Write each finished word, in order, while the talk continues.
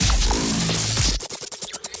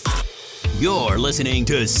You're listening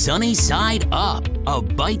to Sunny Side Up, a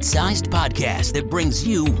bite-sized podcast that brings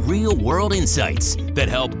you real-world insights that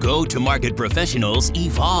help go-to-market professionals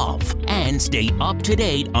evolve and stay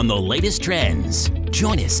up-to-date on the latest trends.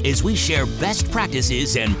 Join us as we share best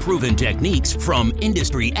practices and proven techniques from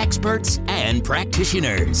industry experts and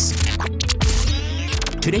practitioners.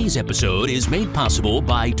 Today's episode is made possible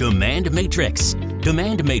by Demand Matrix.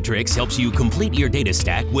 Demand Matrix helps you complete your data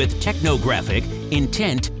stack with technographic,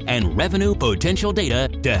 intent, and revenue potential data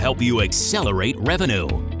to help you accelerate revenue.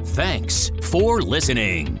 Thanks for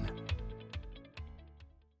listening.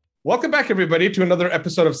 Welcome back, everybody, to another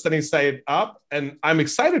episode of Sunny Side Up. And I'm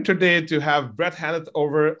excited today to have Brett Hanneth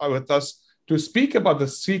over with us to speak about the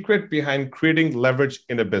secret behind creating leverage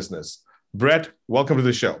in a business. Brett, welcome to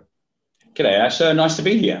the show. G'day, Ash. Nice to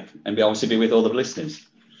be here and obviously be with all the listeners.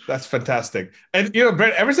 That's fantastic. And,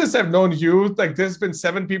 Brett, ever since I've known you, there's been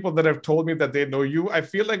 7 people that have told me that they know you. I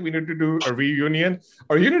feel like we need to do a reunion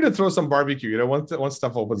or you need to throw some barbecue, once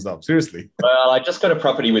stuff opens up. Seriously. Well, I just got a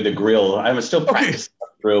property with a grill. I'm still practicing the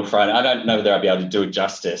grill front. I don't know whether I'll be able to do it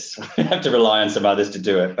justice. I have to rely on some others to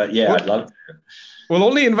do it. But yeah, I'd love to. We'll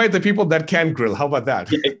only invite the people that can grill. How about that?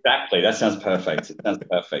 Yeah, exactly. That sounds perfect.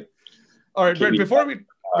 All right, Brett, before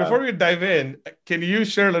we dive in, can you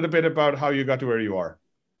share a little bit about how you got to where you are?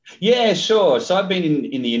 Yeah, sure. So I've been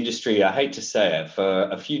in the industry, I hate to say it, for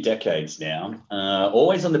a few decades now,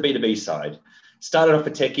 always on the B2B side. Started off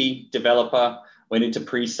a techie developer, went into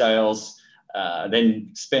pre-sales, then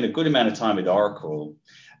spent a good amount of time with Oracle,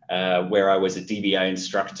 where I was a DBA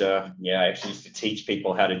instructor. Yeah, I actually used to teach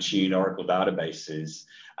people how to tune Oracle databases,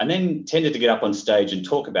 and then tended to get up on stage and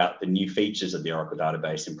talk about the new features of the Oracle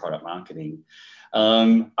database in product marketing.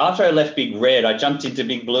 After I left Big Red, I jumped into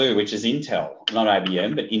Big Blue, which is Intel, not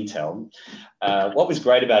IBM, but Intel. What was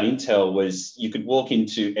great about Intel was you could walk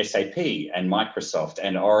into SAP and Microsoft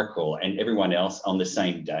and Oracle and everyone else on the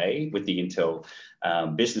same day with the Intel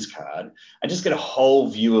business card and just get a whole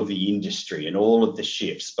view of the industry and all of the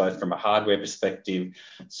shifts, both from a hardware perspective,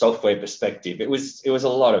 software perspective. It was a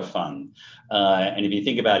lot of fun. And if you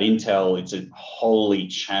think about Intel, it's a wholly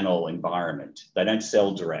channel environment. They don't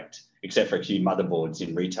sell direct, except for a few motherboards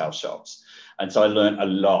in retail shops. And so I learned a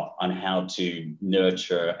lot on how to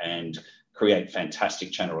nurture and create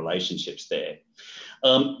fantastic channel relationships there.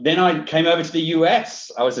 Then I came over to the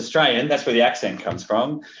US. I was Australian, that's where the accent comes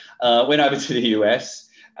from. Went over to the US,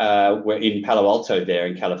 we're in Palo Alto there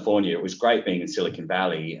in California. It was great being in Silicon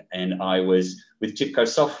Valley. And I was with TIBCO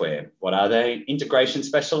Software. What are they? Integration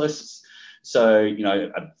specialists. So,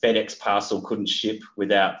 a FedEx parcel couldn't ship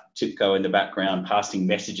without TIBCO in the background, passing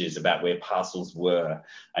messages about where parcels were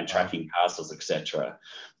and tracking parcels, etc.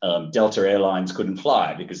 Delta Airlines couldn't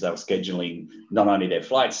fly because they were scheduling not only their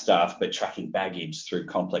flight staff, but tracking baggage through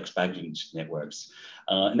complex baggage networks.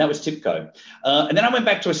 And that was TIBCO. And then I went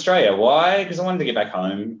back to Australia. Why? Because I wanted to get back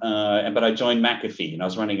home. But I joined McAfee and I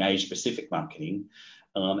was running Asia Pacific marketing.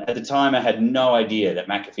 At the time, I had no idea that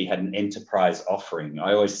McAfee had an enterprise offering.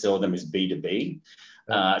 I always saw them as B2B,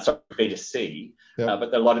 sorry, B2C,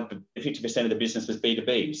 but a lot of 50% of the business was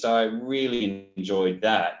B2B. So I really enjoyed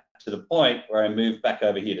that to the point where I moved back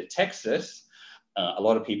over here to Texas. A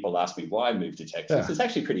lot of people ask me why I moved to Texas. It's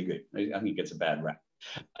actually pretty good. I think it gets a bad rap.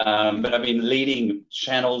 But I've been leading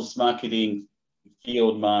channels marketing,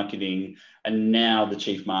 field marketing, and now the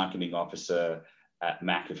chief marketing officer at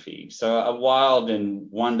McAfee. So a wild and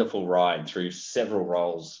wonderful ride through several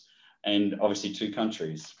roles and obviously 2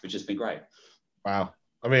 countries, which has been great. Wow.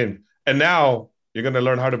 And now you're going to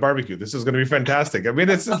learn how to barbecue. This is going to be fantastic.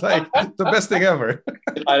 It's just like the best thing ever.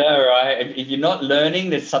 I know, right? If you're not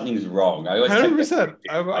learning, then something's wrong. I always 100%.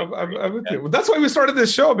 I'm with you. That's why we started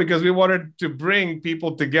this show, because we wanted to bring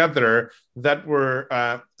people together that were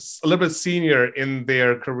a little bit senior in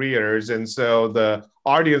their careers. And so the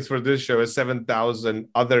audience for this show is 7,000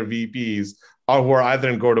 other VPs who are either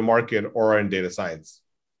in go-to-market or in data science.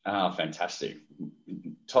 Oh, fantastic.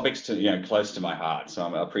 Topics close to my heart. So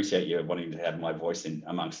I appreciate you wanting to have my voice in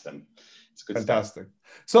amongst them. It's good. Fantastic.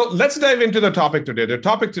 So let's dive into the topic today. The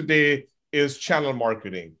topic today is channel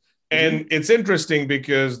marketing. And it's interesting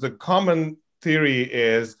because the common theory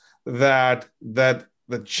is that the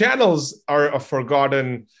channels are a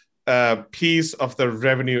forgotten piece of the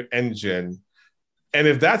revenue engine. And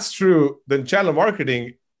if that's true, then channel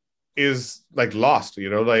marketing is lost,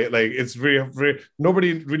 it's very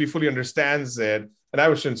nobody really fully understands it. And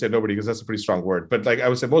I shouldn't say nobody because that's a pretty strong word, but I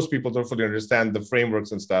would say most people don't fully understand the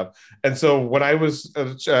frameworks and stuff. And so when I was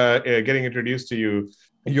getting introduced to you,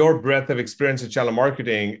 your breadth of experience in channel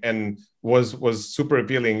marketing and was super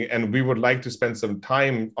appealing. And we would like to spend some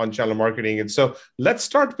time on channel marketing. And so let's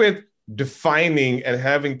start with defining and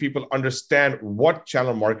having people understand what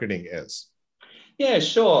channel marketing is? Yeah,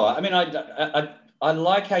 sure. I mean, I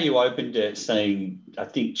like how you opened it saying, I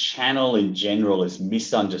think channel in general is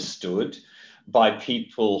misunderstood by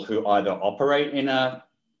people who either operate in a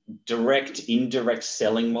direct, indirect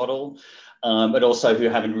selling model, but also who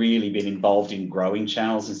haven't really been involved in growing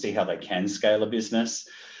channels and see how they can scale a business.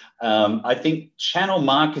 I think channel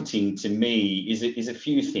marketing to me is a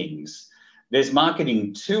few things. There's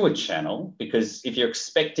marketing to a channel, because if you're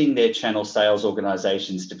expecting their channel sales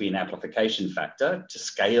organizations to be an amplification factor to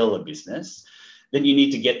scale a business, then you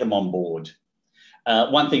need to get them on board.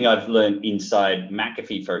 One thing I've learned inside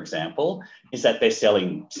McAfee, for example, is that they're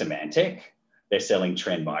selling Symantec, they're selling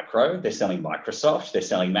Trend Micro, they're selling Microsoft, they're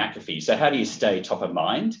selling McAfee. So how do you stay top of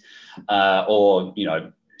mind, or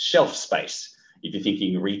shelf space? If you're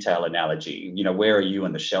thinking retail analogy, where are you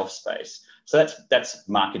in the shelf space? So that's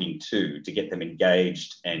marketing too, to get them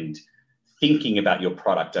engaged and thinking about your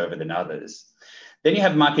product over than others. Then you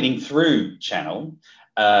have marketing through channel.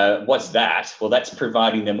 What's that? Well, that's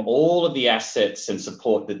providing them all of the assets and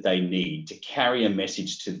support that they need to carry a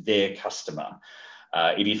message to their customer.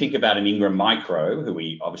 If you think about an Ingram Micro, who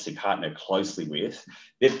we obviously partner closely with,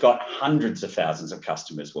 they've got hundreds of thousands of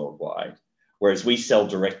customers worldwide, whereas we sell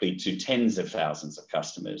directly to tens of thousands of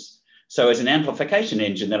customers. So as an amplification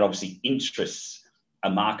engine, that obviously interests a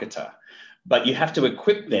marketer, but you have to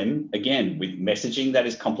equip them, again, with messaging that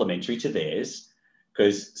is complementary to theirs,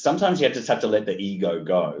 because sometimes you just have to let the ego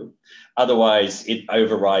go. Otherwise, it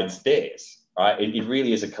overrides theirs, right? It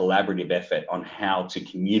really is a collaborative effort on how to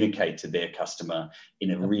communicate to their customer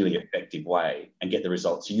in a really effective way and get the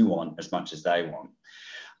results you want as much as they want.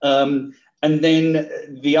 And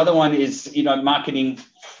then the other one is, marketing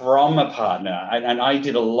from a partner. And I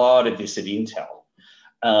did a lot of this at Intel.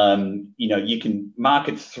 You can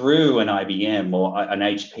market through an IBM or an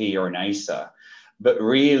HP or an Acer, but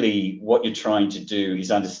really what you're trying to do is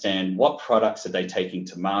understand what products are they taking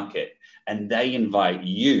to market, and they invite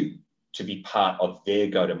you to be part of their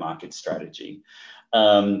go-to-market strategy.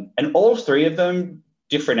 And all three of them,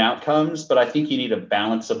 different outcomes, but I think you need a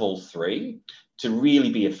balance of all three to really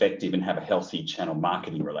be effective and have a healthy channel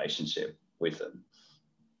marketing relationship with them.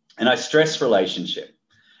 And I stress relationship.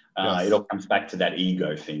 Yes. It all comes back to that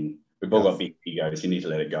ego thing. We've all got big egos. You need to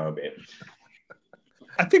let it go a bit.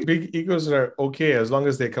 I think big egos are okay as long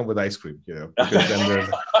as they come with ice cream, because then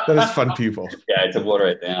there's fun people. Yeah, to water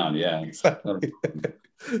it down. Yeah. Exactly.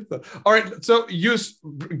 All right. So you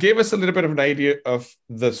gave us a little bit of an idea of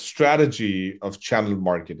the strategy of channel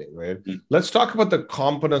marketing, right? Mm-hmm. Let's talk about the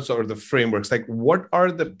components or the frameworks. Like, what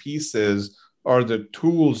are the pieces or the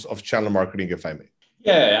tools of channel marketing, if I may?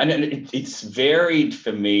 Yeah, and it's varied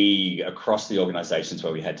for me across the organizations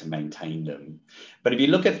where we had to maintain them. But if you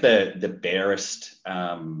look at the barest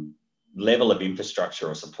level of infrastructure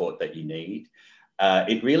or support that you need,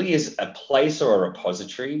 it really is a place or a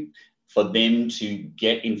repository for them to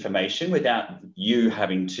get information without you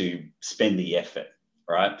having to spend the effort,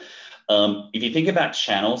 right? If you think about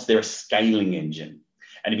channels, they're a scaling engine.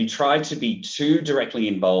 And if you try to be too directly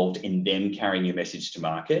involved in them carrying your message to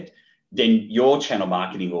market, then your channel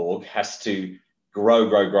marketing org has to grow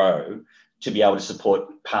to be able to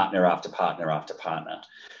support partner after partner after partner.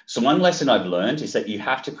 So one lesson I've learned is that you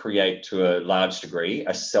have to create, to a large degree,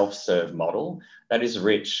 a self-serve model that is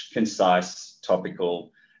rich, concise,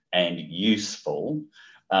 topical, and useful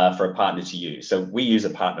for a partner to use. So we use a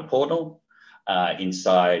partner portal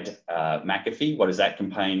inside McAfee. What does that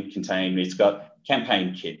contain? It's got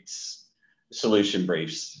campaign kits, solution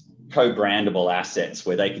briefs, co-brandable assets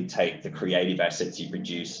where they can take the creative assets you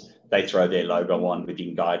produce, they throw their logo on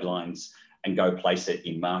within guidelines and go place it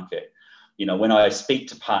in market. When I speak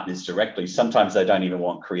to partners directly, sometimes they don't even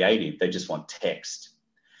want creative, they just want text.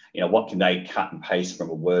 What can they cut and paste from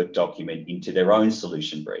a Word document into their own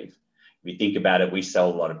solution brief? If you think about it, we sell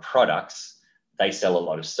a lot of products, they sell a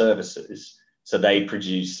lot of services. So they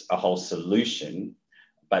produce a whole solution,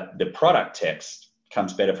 but the product text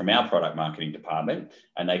comes better from our product marketing department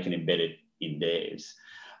and they can embed it in theirs.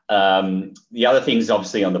 The other things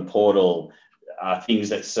obviously on the portal are things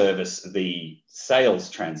that service the sales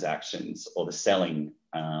transactions or the selling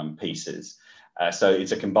pieces. So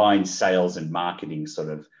it's a combined sales and marketing sort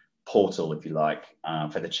of portal, if you like,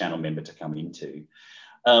 for the channel member to come into.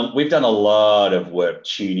 We've done a lot of work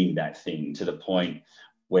tuning that thing to the point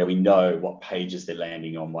where we know what pages they're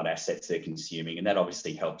landing on, what assets they're consuming, and that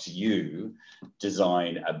obviously helps you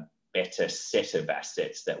design a better set of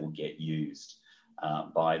assets that will get used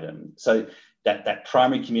by them. So that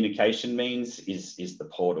primary communication means is the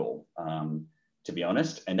portal, to be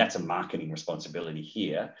honest, and that's a marketing responsibility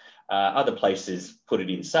here. Other places put it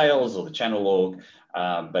in sales or the channel org,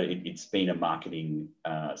 but it's been a marketing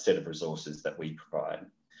set of resources that we provide.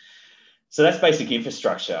 So that's basic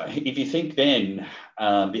infrastructure. If you think then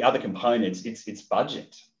the other components, it's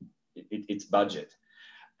budget. It's budget.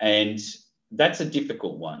 And that's a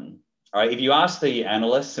difficult one. All right, if you ask the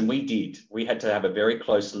analysts, and we had to have a very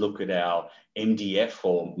close look at our MDF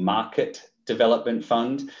or Market Development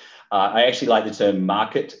Fund. I actually like the term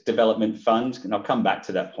Market Development Fund, and I'll come back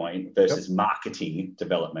to that point, versus Marketing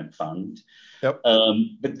Development Fund. Yep.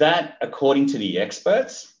 But that, according to the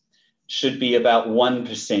experts, should be about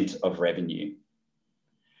 1% of revenue.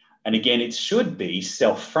 And again, it should be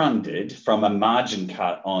self-funded from a margin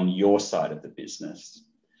cut on your side of the business.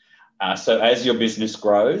 So as your business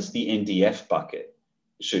grows, the NDF bucket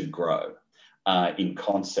should grow in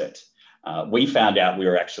concert. We found out we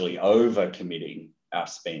were actually over-committing our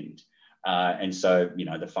spend. And so,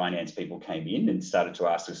 the finance people came in and started to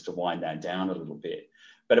ask us to wind that down a little bit.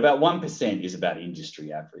 But about 1% is about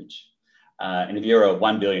industry average. And if you're a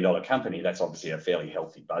 $1 billion company, that's obviously a fairly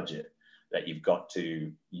healthy budget that you've got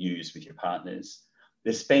to use with your partners.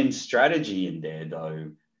 The spend strategy in there, though,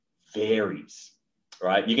 varies,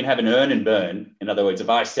 right? You can have an earn and burn. In other words, if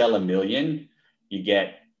I sell $1 million, you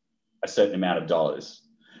get a certain amount of dollars.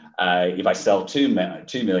 If I sell 2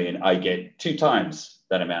 million, I get 2 times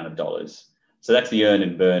that amount of dollars. So that's the earn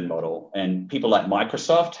and burn model. And people like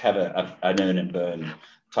Microsoft have an earn and burn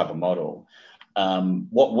type of model.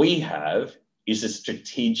 What we have is a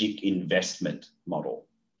strategic investment model.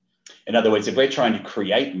 In other words, if we're trying to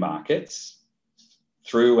create markets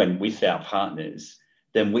through and with our partners,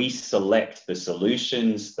 then we select the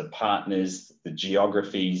solutions, the partners, the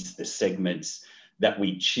geographies, the segments that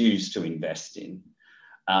we choose to invest in.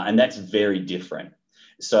 And that's very different.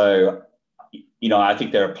 So, I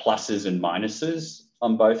think there are pluses and minuses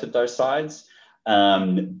on both of those sides.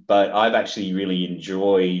 But I've actually really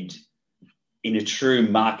enjoyed, in a true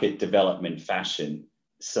market development fashion,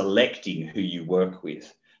 selecting who you work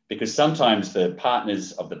with. Because sometimes the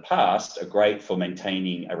partners of the past are great for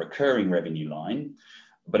maintaining a recurring revenue line.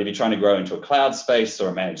 But if you're trying to grow into a cloud space or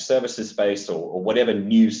a managed services space or whatever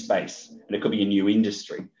new space, and it could be a new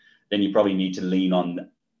industry, then you probably need to lean on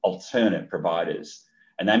alternate providers.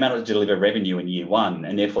 And they may not deliver revenue in year one,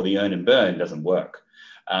 and therefore the earn and burn doesn't work.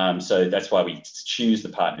 So that's why we choose the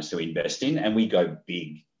partners to invest in, and we go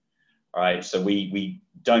big. All right, so we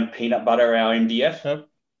don't peanut butter our MDF. Yep.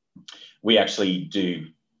 We actually do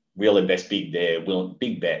real invest big there,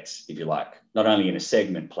 big bets, if you like, not only in a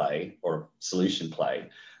segment play or a solution play,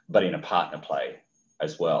 but in a partner play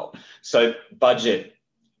as well. So budget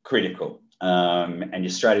critical, and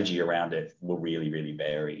your strategy around it will really, really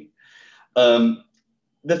vary.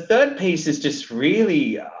 The third piece is just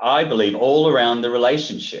really, I believe, all around the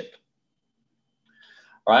relationship.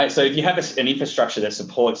 All right, so if you have an infrastructure that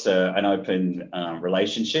supports an open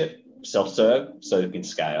relationship, self-serve, so it can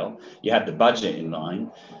scale, you have the budget in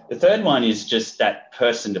line. The third one is just that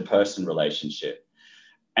person-to-person relationship.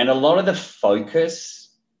 And a lot of the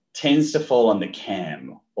focus tends to fall on the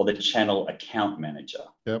CAM, or the channel account manager.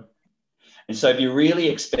 Yep. And so if you're really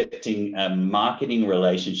expecting a marketing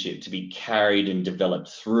relationship to be carried and developed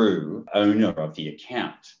through owner of the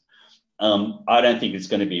account, I don't think it's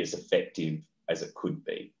going to be as effective as it could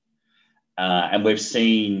be. And we've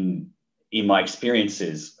seen, in my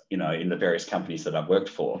experiences, in the various companies that I've worked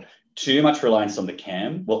for, too much reliance on the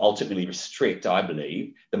CAM will ultimately restrict, I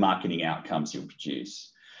believe, the marketing outcomes you'll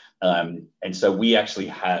produce. And so we actually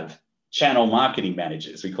have channel marketing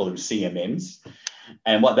managers. We call them CMMs.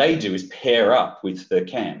 And what they do is pair up with the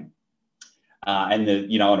CAM.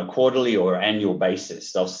 And on a quarterly or annual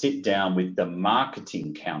basis, they'll sit down with the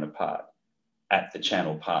marketing counterpart at the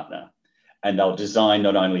channel partner. And they'll design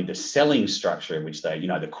not only the selling structure in which they,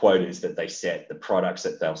 the quotas that they set, the products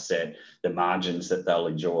that they'll set, the margins that they'll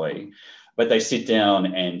enjoy, but they sit down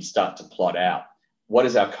and start to plot out, what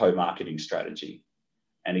is our co-marketing strategy?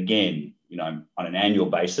 And again, on an annual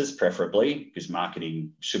basis, preferably, because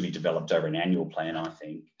marketing should be developed over an annual plan, I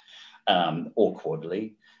think, or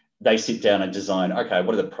quarterly. They sit down and design, okay,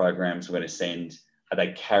 what are the programs we're going to send? Are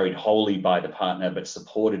they carried wholly by the partner but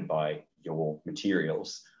supported by your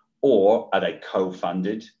materials? Or are they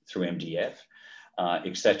co-funded through MDF,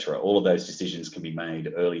 et cetera? All of those decisions can be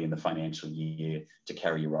made early in the financial year to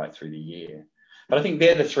carry you right through the year. But I think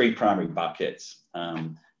they're the three primary buckets: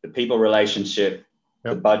 the people relationship,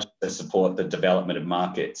 the budget that support the development of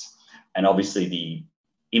markets, and obviously the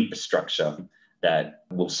infrastructure that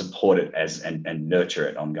will support it and nurture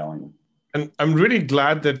it ongoing. And I'm really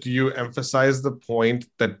glad that you emphasize the point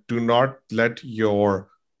that do not let your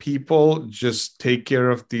people just take care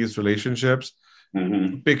of these relationships.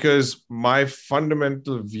 because my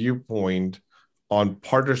fundamental viewpoint on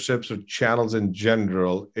partnerships or channels in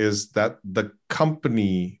general is that the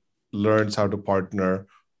company learns how to partner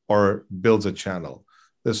or builds a channel.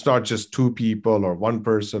 It's not just two people or one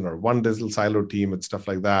person or one digital silo team and stuff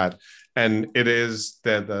like that. And it is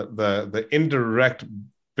the indirect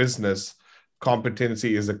business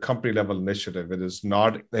competency is a company level initiative. It is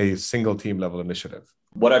not a single team level initiative.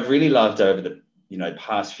 What I've really loved over the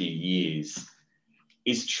past few years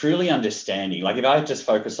is truly understanding. Like if I just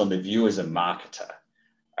focus on the view as a marketer,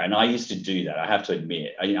 and I used to do that, I have to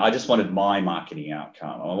admit, I just wanted my marketing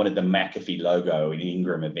outcome. I wanted the McAfee logo in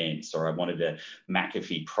Ingram events, or I wanted the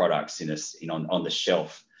McAfee products on the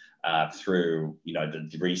shelf through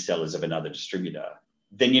the resellers of another distributor.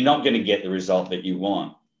 Then you're not going to get the result that you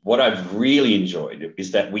want. What I've really enjoyed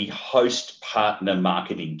is that we host partner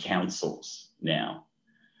marketing councils now,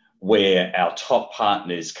 where our top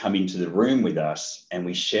partners come into the room with us and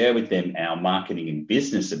we share with them our marketing and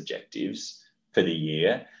business objectives for the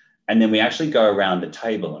year. And then we actually go around the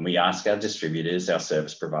table and we ask our distributors, our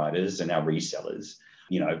service providers, and our resellers,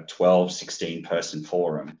 12, 16 person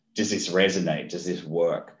forum. Does this resonate? Does this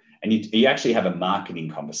work? And you actually have a marketing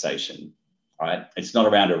conversation, right? It's not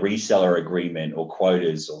around a reseller agreement or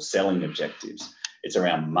quotas or selling objectives. It's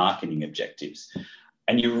around marketing objectives.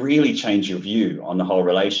 And you really change your view on the whole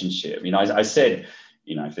relationship. I said,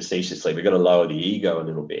 facetiously, we've got to lower the ego a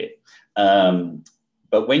little bit.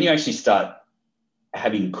 But when you actually start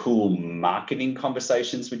having cool marketing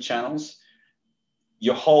conversations with channels,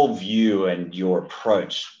 your whole view and your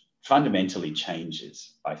approach fundamentally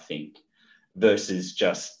changes, I think, versus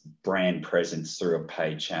just brand presence through a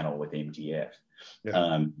paid channel with MDF.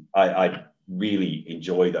 Yeah. I really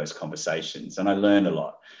enjoy those conversations and I learn a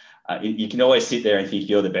lot. You can always sit there and think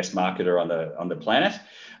you're the best marketer on the planet,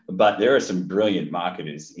 but there are some brilliant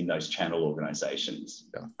marketers in those channel organizations,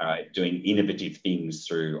 doing innovative things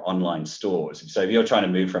through online stores. So if you're trying to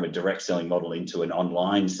move from a direct selling model into an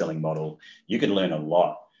online selling model, you can learn a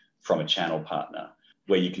lot from a channel partner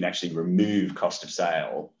where you can actually remove cost of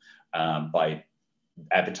sale by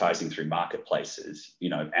advertising through marketplaces,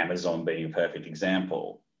 Amazon being a perfect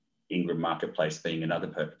example, Ingram Marketplace being another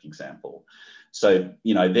perfect example. So,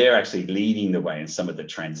 they're actually leading the way in some of the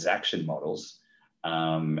transaction models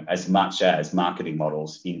as much as marketing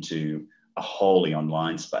models into a wholly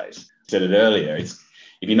online space. I said it earlier, if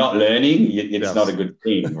you're not learning, it's not a good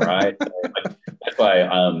thing, right? That's why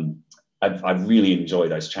I really enjoy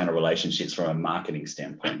those channel relationships from a marketing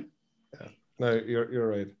standpoint. Yeah. No, you're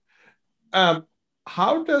right.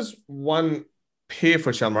 How does one pay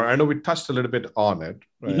for channel marketing? I know we touched a little bit on it,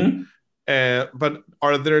 right? But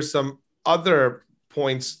are there some other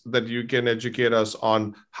points that you can educate us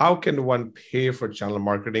on? How can one pay for channel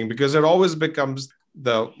marketing? Because it always becomes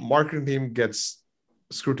the marketing team gets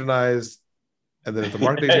scrutinized, and then if the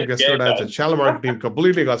marketing team gets scrutinized, the channel marketing team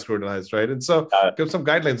completely got scrutinized, right? And so give some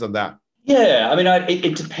guidelines on that. Yeah, I mean,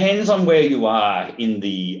 it depends on where you are in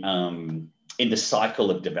the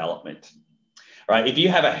cycle of development, right? If you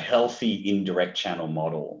have a healthy indirect channel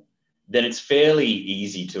model, then it's fairly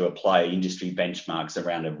easy to apply industry benchmarks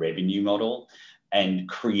around a revenue model and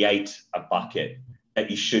create a bucket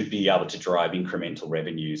that you should be able to drive incremental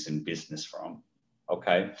revenues and business from,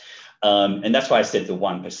 okay? And that's why I said the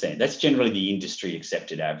 1%. That's generally the industry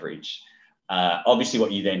accepted average. Obviously,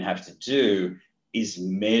 what you then have to do is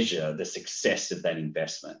measure the success of that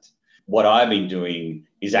investment. What I've been doing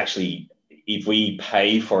is actually, if we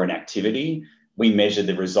pay for an activity, we measure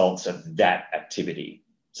the results of that activity.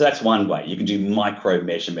 So that's one way. You can do micro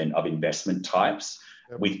measurement of investment types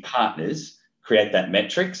with partners, create that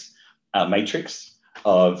matrix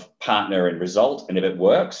of partner and result. And if it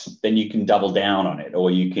works, then you can double down on it,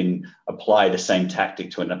 or you can apply the same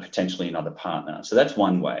tactic to potentially another partner. So that's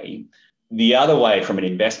one way. The other way from an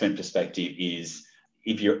investment perspective is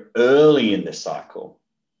if you're early in the cycle,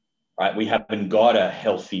 right? We haven't got a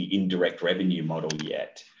healthy indirect revenue model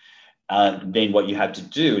yet. Then what you have to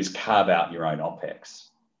do is carve out your own OPEX.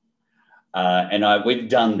 And we've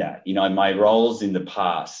done that. In my roles in the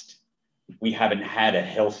past, we haven't had a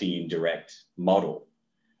healthy indirect model.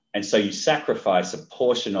 And so you sacrifice a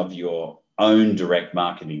portion of your own direct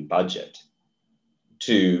marketing budget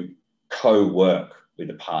to co-work with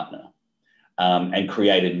a partner and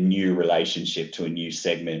create a new relationship to a new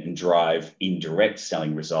segment and drive indirect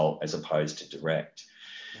selling result as opposed to direct.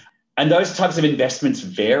 And those types of investments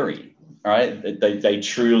vary, right? They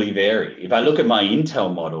truly vary. If I look at my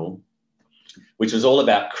Intel model, which was all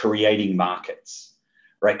about creating markets,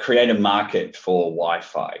 right? Create a market for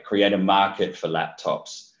Wi-Fi, create a market for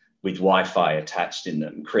laptops, with Wi-Fi attached in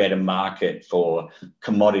them, create a market for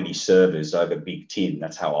commodity servers over big tin.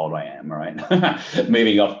 That's how old I am, right?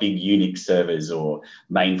 Moving off big Unix servers or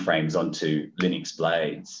mainframes onto Linux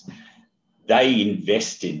blades. They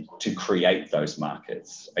invested to create those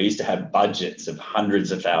markets. I used to have budgets of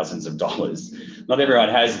hundreds of thousands of dollars. Not everyone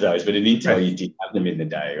has those, but in Intel, you did have them in the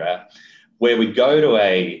day, right? Where we go to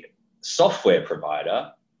a software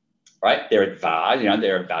provider, right? They're at VAR,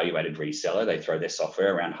 they're a evaluated reseller. They throw their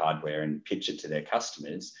software around hardware and pitch it to their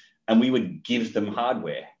customers, and we would give them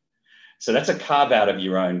hardware. So that's a carve out of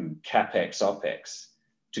your own CapEx, OpEx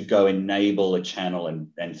to go enable a channel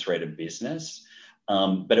and thread of business.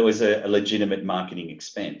 But it was a legitimate marketing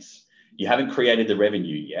expense. You haven't created the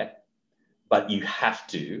revenue yet, but you have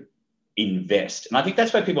to invest. And I think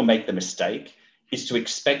that's where people make the mistake, is to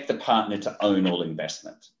expect the partner to own all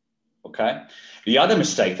investment. Okay. The other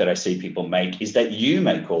mistake that I see people make is that you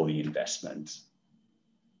make all the investment.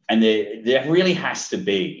 And there really has to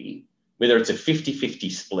be, whether it's a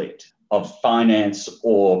 50-50 split of finance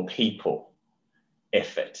or people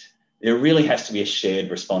effort, there really has to be a shared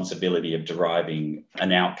responsibility of deriving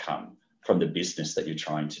an outcome from the business that you're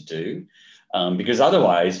trying to do. Because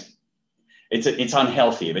otherwise, it's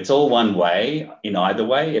unhealthy. If it's all one way, in either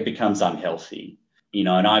way, it becomes unhealthy. And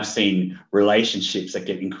I've seen relationships that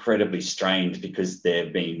get incredibly strained because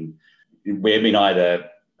we've been either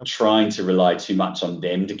trying to rely too much on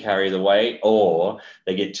them to carry the weight, or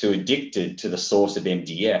they get too addicted to the source of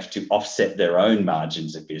MDF to offset their own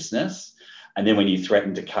margins of business. And then when you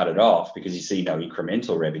threaten to cut it off because you see no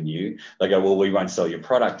incremental revenue, they go, well, we won't sell your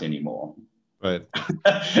product anymore. Right.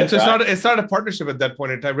 It's not a partnership at that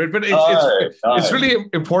point in time, right? But it's really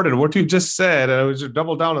important. What you just said, and I would just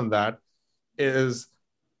double down on that, is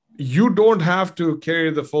you don't have to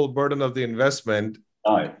carry the full burden of the investment,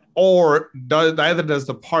 or neither does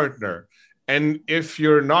the partner. And if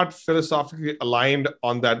you're not philosophically aligned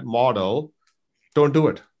on that model, don't do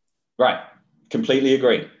it. Right. Completely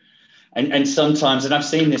agree. And sometimes, and I've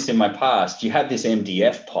seen this in my past, you have this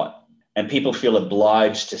MDF pot and people feel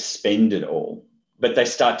obliged to spend it all, but they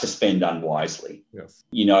start to spend unwisely. Yes.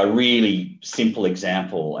 A really simple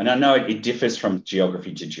example, and I know it differs from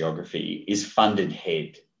geography to geography, is funded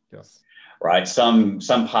head. Yes. Right. Some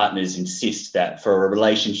partners insist that for a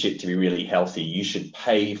relationship to be really healthy, you should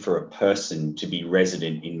pay for a person to be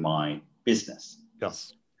resident in my business.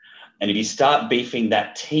 Yes. And if you start beefing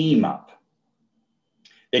that team up,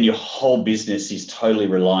 then your whole business is totally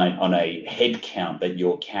reliant on a head count that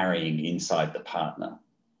you're carrying inside the partner.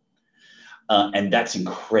 And that's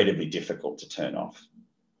incredibly difficult to turn off.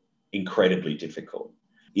 Incredibly difficult.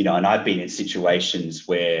 And I've been in situations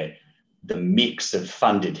where the mix of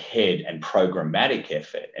funded head and programmatic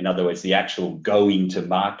effort, in other words, the actual going to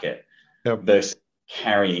market versus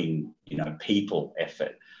carrying, people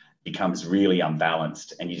effort, becomes really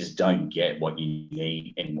unbalanced, and you just don't get what you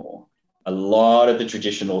need anymore. A lot of the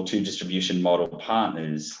traditional two distribution model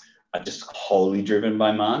partners are just wholly driven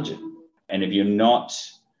by margin. And if you're not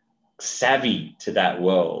savvy to that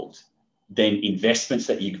world, then investments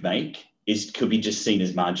that you make could be just seen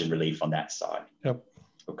as margin relief on that side. Yep.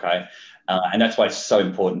 Okay. And that's why it's so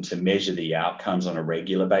important to measure the outcomes on a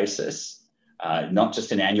regular basis, not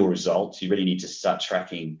just an annual result. You really need to start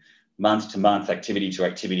tracking month to month, activity to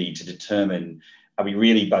activity, to determine, are we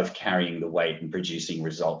really both carrying the weight and producing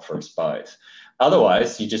result for us both?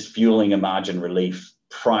 Otherwise, you're just fueling a margin relief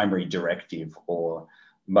primary directive or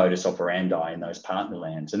modus operandi in those partner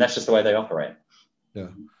lands. And that's just the way they operate. Yeah.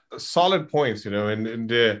 Solid points,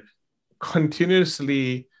 and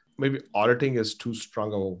continuously, maybe auditing is too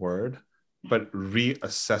strong of a word, but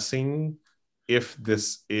reassessing if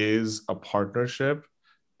this is a partnership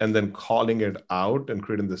and then calling it out and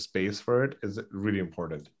creating the space for it is really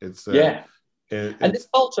important. And this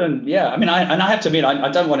Bolton, I mean, I have to admit, I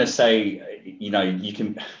don't want to say, you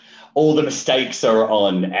can, all the mistakes are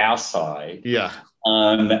on our side. Yeah.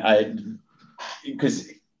 Because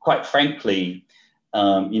quite frankly,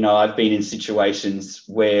 I've been in situations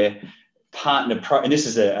where and this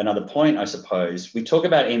is another point, I suppose, we talk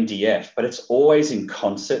about MDF, but it's always in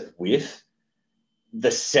concert with the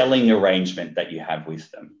selling arrangement that you have with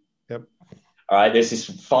them. Yep. All right. There's this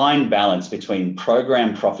fine balance between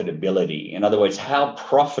program profitability. In other words, how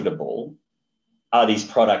profitable are these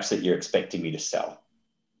products that you're expecting me to sell?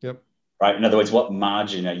 Yep. Right. In other words, what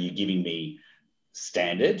margin are you giving me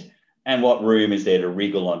standard, and what room is there to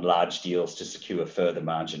wriggle on large deals to secure further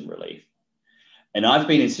margin relief? And I've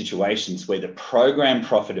been in situations where the program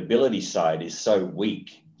profitability side is so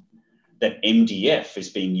weak that MDF is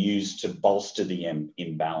being used to bolster the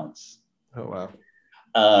imbalance. Oh, wow.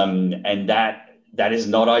 And that is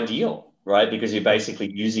not ideal. right? Because you're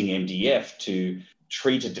basically using MDF to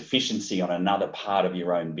treat a deficiency on another part of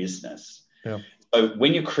your own business. Yeah. So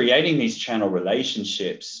when you're creating these channel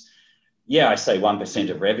relationships, yeah, I say 1%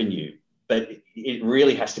 of revenue, but it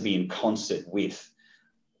really has to be in concert with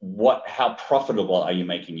how profitable are you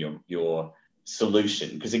making your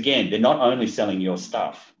solution? Because again, they're not only selling your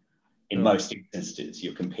stuff. In most instances,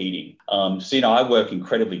 you're competing. So, I work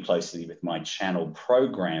incredibly closely with my channel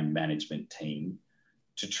program management team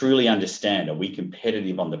to truly understand, are we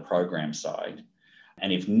competitive on the program side?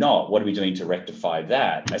 And if not, what are we doing to rectify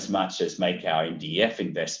that, as much as make our MDF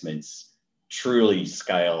investments truly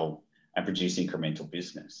scale and produce incremental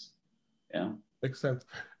business? Yeah. Makes sense.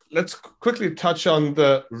 Let's quickly touch on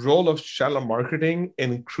the role of channel marketing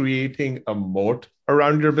in creating a moat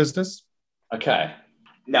around your business. Okay.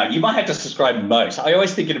 Now, you might have to describe moat. I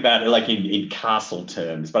always think about it like in castle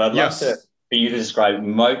terms, but I'd love for you to describe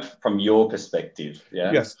moat from your perspective.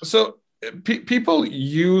 Yeah. Yes. So people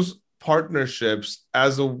use partnerships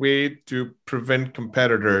as a way to prevent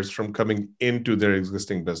competitors from coming into their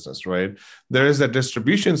existing business, right? There is a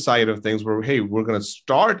distribution side of things where, hey, we're going to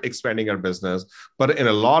start expanding our business. But in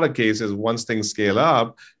a lot of cases, once things scale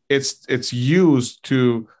up, it's used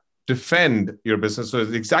to defend your business. So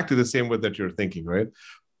it's exactly the same way that you're thinking, right?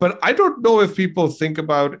 But I don't know if people think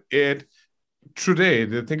about it today.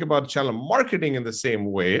 They think about channel marketing in the same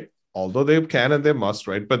way, although they can and they must,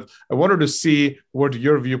 right? But I wanted to see what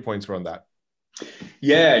your viewpoints were on that.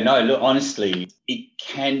 Yeah, no, look, honestly, it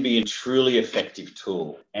can be a truly effective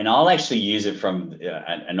tool. And I'll actually use it from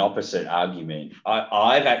an opposite argument.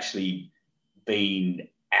 I've actually been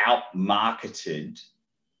out-marketed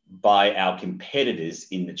by our competitors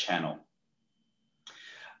in the channel.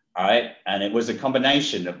 All right. And it was a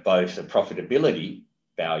combination of both the profitability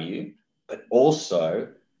value, but also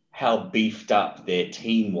how beefed up their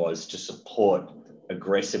team was to support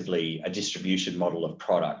aggressively a distribution model of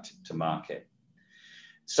product to market.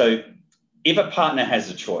 So if a partner has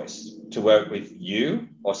a choice to work with you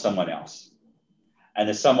or someone else, and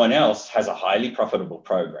if someone else has a highly profitable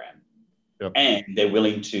program, and they're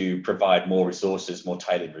willing to provide more resources, more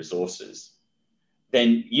tailored resources,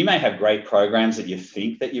 then you may have great programs that you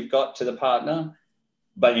think that you've got to the partner,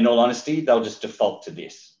 but in all honesty, they'll just default to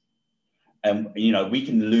this. And, we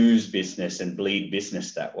can lose business and bleed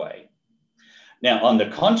business that way. Now, on the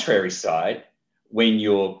contrary side, when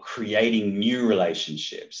you're creating new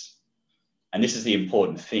relationships, and this is the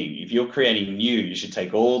important thing, if you're creating new, you should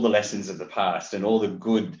take all the lessons of the past and all the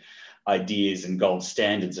good ideas and gold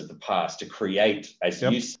standards of the past to create, as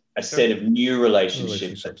you a set of new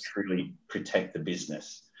relationships that truly protect the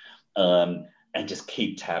business, and just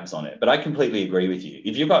keep tabs on it. But I completely agree with you.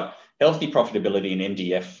 If you've got healthy profitability and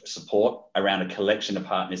MDF support around a collection of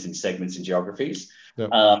partners in segments and geographies,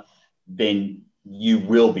 then you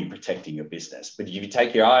will be protecting your business. But if you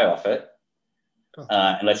take your eye off it,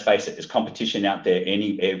 and let's face it, there's competition out there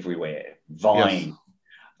everywhere, vying.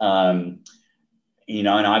 And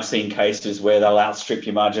I've seen cases where they'll outstrip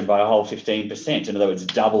your margin by a whole 15%. In other words,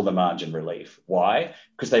 double the margin relief. Why?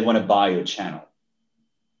 Because they want to buy your channel.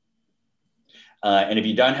 And if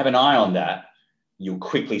you don't have an eye on that, you'll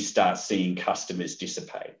quickly start seeing customers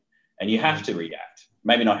dissipate. And you have to react.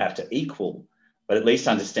 Maybe not have to equal, but at least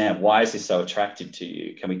understand, why is this so attractive to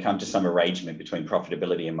you? Can we come to some arrangement between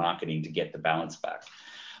profitability and marketing to get the balance back?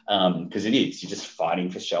 Because it is. You're just fighting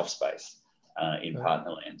for shelf space in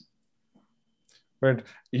partner land. Right.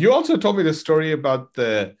 You also told me the story about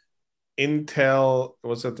the Intel,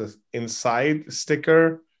 was it the Inside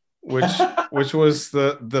sticker, which was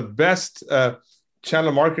the best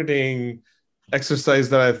channel marketing exercise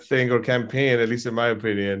that I think, or campaign, at least in my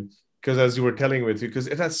opinion, because as you were telling with you, because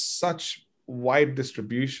it has such wide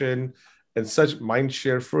distribution and such mind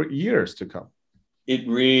share for years to come. It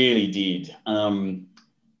really did. And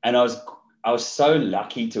I was so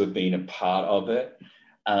lucky to have been a part of it.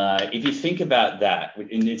 If you think about that,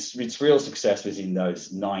 and its real success was in those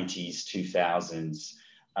 90s, 2000s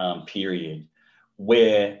period,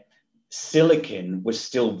 where silicon was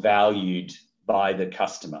still valued by the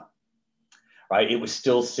customer, right? It was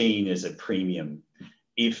still seen as a premium.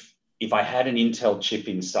 If I had an Intel chip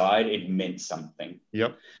inside, it meant something.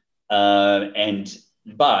 Yep.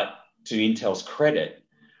 But to Intel's credit,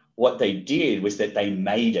 what they did was that they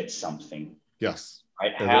made it something. Yes.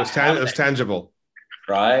 Right? It was tangible.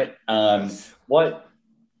 Right.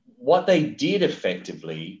 What they did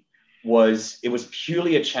effectively was, it was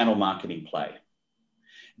purely a channel marketing play.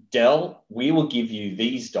 Dell, we will give you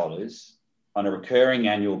these dollars on a recurring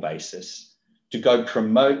annual basis to go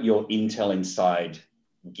promote your Intel Inside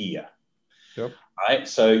gear. Yep. Right.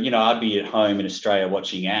 So, I'd be at home in Australia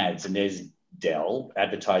watching ads, and there's Dell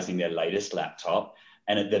advertising their latest laptop.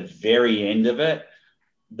 And at the very end of it,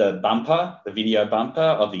 the bumper, the video bumper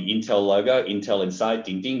of the Intel logo, Intel inside,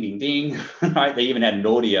 ding, ding, ding, ding, right? They even had an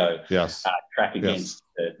audio track against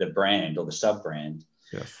the brand or the sub-brand.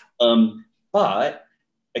 Yes. But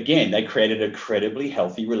again, they created an incredibly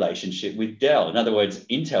healthy relationship with Dell. In other words,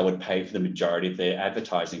 Intel would pay for the majority of their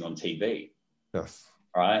advertising on TV. Yes.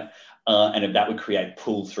 Right. And that would create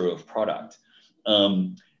pull-through of product.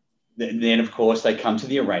 Then, of course, they come to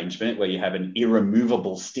the arrangement where you have an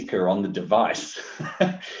irremovable sticker on the device.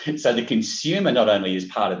 So the consumer not only is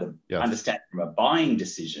part of the understanding from a buying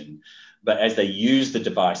decision, but as they use the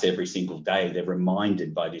device every single day, they're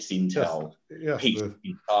reminded by this Intel piece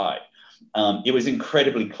inside. It was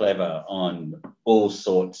incredibly clever on all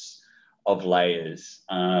sorts of layers.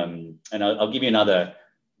 And I'll give you another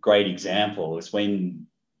great example. Is when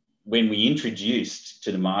we introduced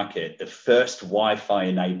to the market the first Wi-Fi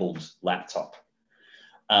enabled laptop,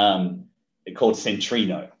 called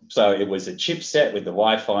Centrino. So it was a chipset with the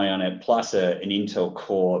Wi-Fi on it, plus an Intel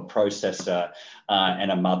Core processor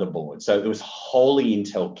and a motherboard. So it was wholly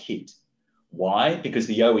Intel kit. Why? Because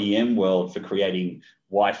the OEM world for creating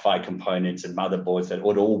Wi-Fi components and motherboards that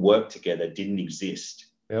would all work together didn't exist.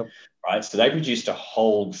 Yep. Right. So they produced a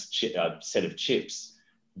whole set of chips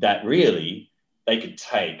that really they could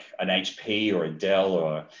take an HP or a Dell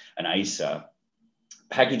or an Acer,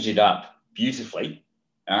 package it up beautifully,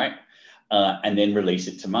 all right, and then release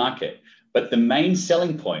it to market. But the main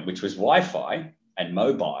selling point, which was Wi-Fi and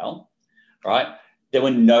mobile, right, there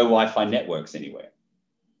were no Wi-Fi networks anywhere.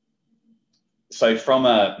 So from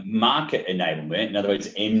a market enablement, in other words,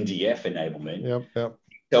 MDF enablement,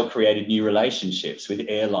 Intel created new relationships with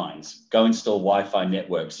airlines. Go install Wi-Fi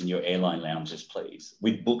networks in your airline lounges, please.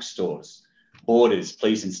 With bookstores. Borders,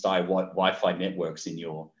 please install Wi-Fi networks in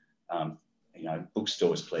your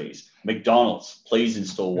bookstores, please. McDonald's, please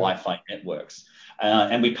install Wi-Fi networks.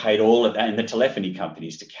 And we paid all of that, and the telephony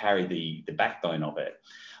companies to carry the backbone of it.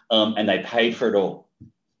 And they paid for it all.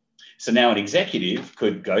 So now an executive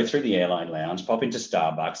could go through the airline lounge, pop into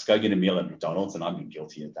Starbucks, go get a meal at McDonald's, and I've been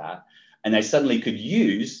guilty of that. And they suddenly could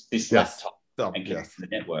use this laptop and connect to the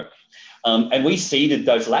network. And we seeded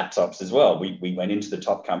those laptops as well. We went into the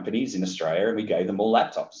top companies in Australia and we gave them all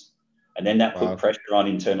laptops. And then that put pressure on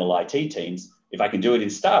internal IT teams. If I can do it in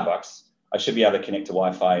Starbucks, I should be able to connect to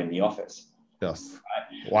Wi-Fi in the office. Yes.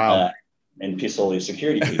 Right? Wow. And piss all your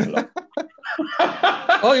security people off.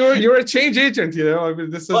 Oh, you're a change agent, you know. I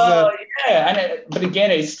mean, this is. But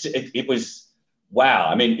again, it was wow.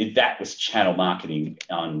 I mean, that was channel marketing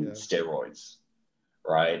on steroids,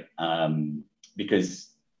 right? Because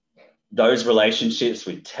those relationships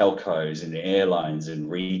with telcos and airlines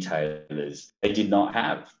and retailers, they did not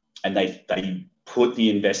have, and they put the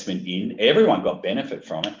investment in. Everyone got benefit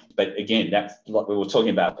from it, but again, that's what we were talking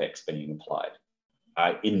about. OpEx being applied.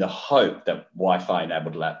 In the hope that Wi-Fi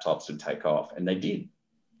enabled laptops would take off, and they did.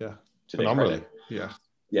 Yeah, phenomenally. Yeah,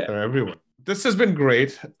 they're everywhere. This has been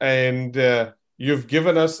great, and you've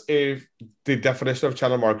given us the definition of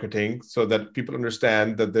channel marketing so that people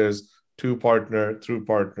understand that there's to partner, through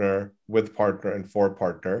partner, with partner, and for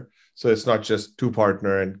partner. So it's not just to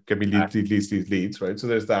partner and can be leads, right? So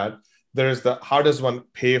there's that. There's the how does one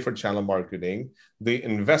pay for channel marketing? The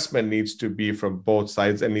investment needs to be from both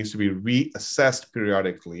sides and needs to be reassessed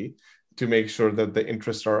periodically to make sure that the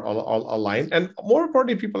interests are all aligned. And more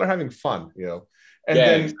importantly, people are having fun, you know.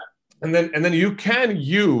 And then you can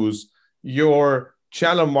use your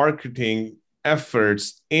channel marketing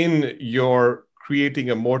efforts in your creating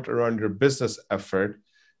a moat around your business effort.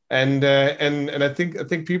 And I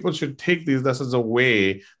think people should take these lessons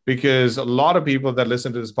away, because a lot of people that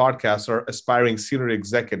listen to this podcast are aspiring senior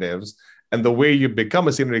executives. And the way you become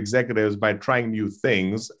a senior executive is by trying new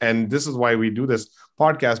things. And this is why we do this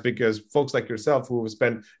podcast, because folks like yourself who have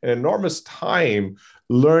spent an enormous time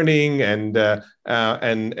learning and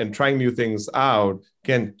trying new things out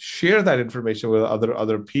can share that information with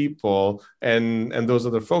other people and those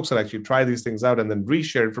other folks that actually try these things out and then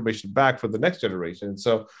reshare information back for the next generation.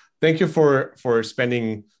 So thank you for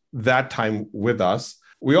spending that time with us.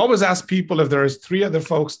 We always ask people if there's 3 other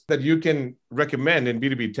folks that you can recommend in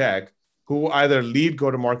B2B tech who either lead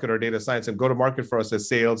go-to-market or data science, and go-to-market for us as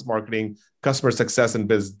sales, marketing, customer success, and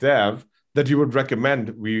biz dev, that you would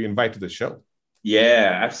recommend we invite to the show.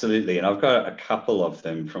 Yeah, absolutely. And I've got a couple of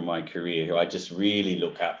them from my career who I just really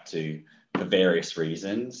look up to for various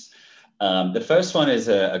reasons. The first one is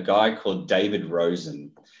a guy called David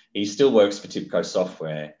Rosen. He still works for TIBCO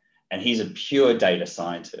Software, and he's a pure data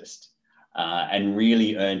scientist and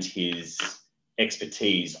really earned his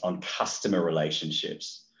expertise on customer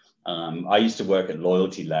relationships. I used to work at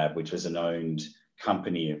Loyalty Lab, which was an owned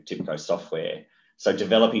company of TIBCO Software. So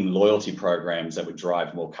developing loyalty programs that would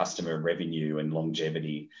drive more customer revenue and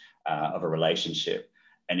longevity of a relationship.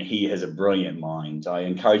 And he has a brilliant mind. I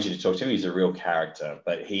encourage you to talk to him. He's a real character,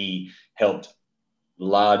 but he helped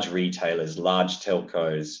large retailers, large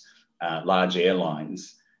telcos, large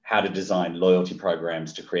airlines, how to design loyalty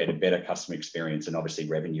programs to create a better customer experience and obviously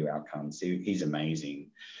revenue outcomes. He's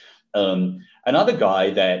amazing. Another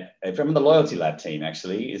guy that from the Loyalty Lab team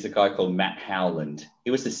actually is a guy called Matt Howland.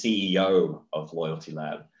 He was the CEO of Loyalty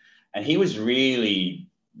Lab, and he was really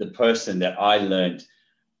the person that I learned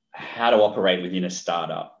how to operate within a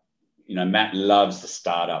startup. You know, Matt loves the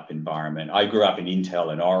startup environment. I grew up in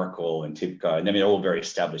Intel and Oracle and TIBCO, and they're all very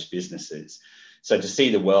established businesses. So to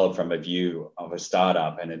see the world from a view of a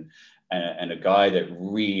startup and a guy that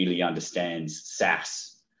really understands SaaS.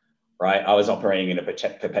 Right, I was operating in a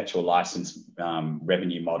perpetual license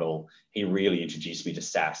revenue model. He really introduced me to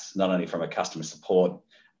SaaS, not only from a customer support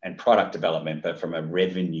and product development, but from a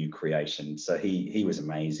revenue creation. So he was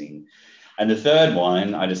amazing. And the third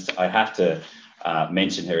one, I have to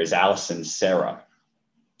mention here is Alison Serra.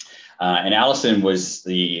 And Alison was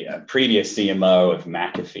the previous CMO of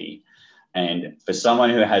McAfee. And for someone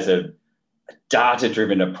who has a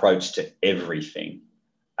data-driven approach to everything,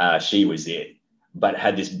 she was it. But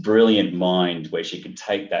had this brilliant mind where she could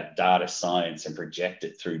take that data science and project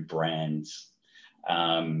it through brands.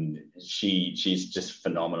 She's just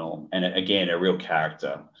phenomenal. And again, a real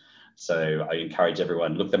character. So I encourage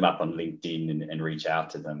everyone, look them up on LinkedIn and reach out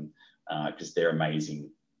to them because they're amazing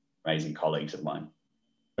colleagues of mine.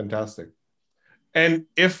 Fantastic. And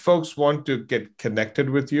if folks want to get connected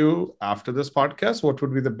with you after this podcast, what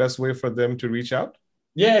would be the best way for them to reach out?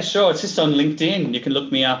 Yeah, sure. It's just on LinkedIn. You can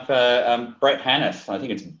look me up, Brett Hannath. I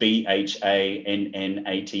think it's BHANNATH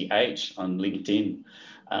on LinkedIn.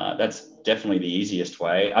 That's definitely the easiest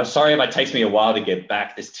way. I'm sorry if it takes me a while to get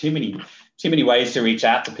back. There's too many ways to reach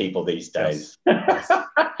out to people these days. Yes.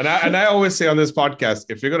 And I always say on this podcast,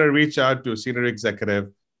 if you're going to reach out to a senior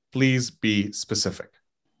executive, please be specific.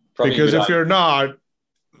 Probably because if you're not,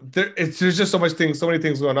 there's just so many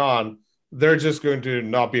things going on. They're just going to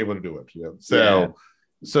not be able to do it. You know?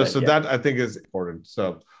 So that I think is important.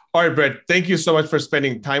 So, all right, Brett, thank you so much for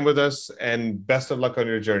spending time with us and best of luck on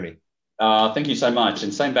your journey. Thank you so much.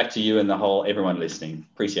 And same back to you and everyone listening.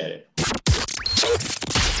 Appreciate it.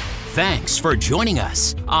 Thanks for joining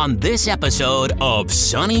us on this episode of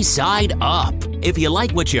Sunny Side Up. If you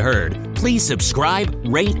like what you heard, please subscribe,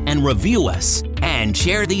 rate, and review us, and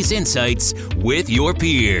share these insights with your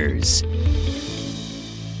peers.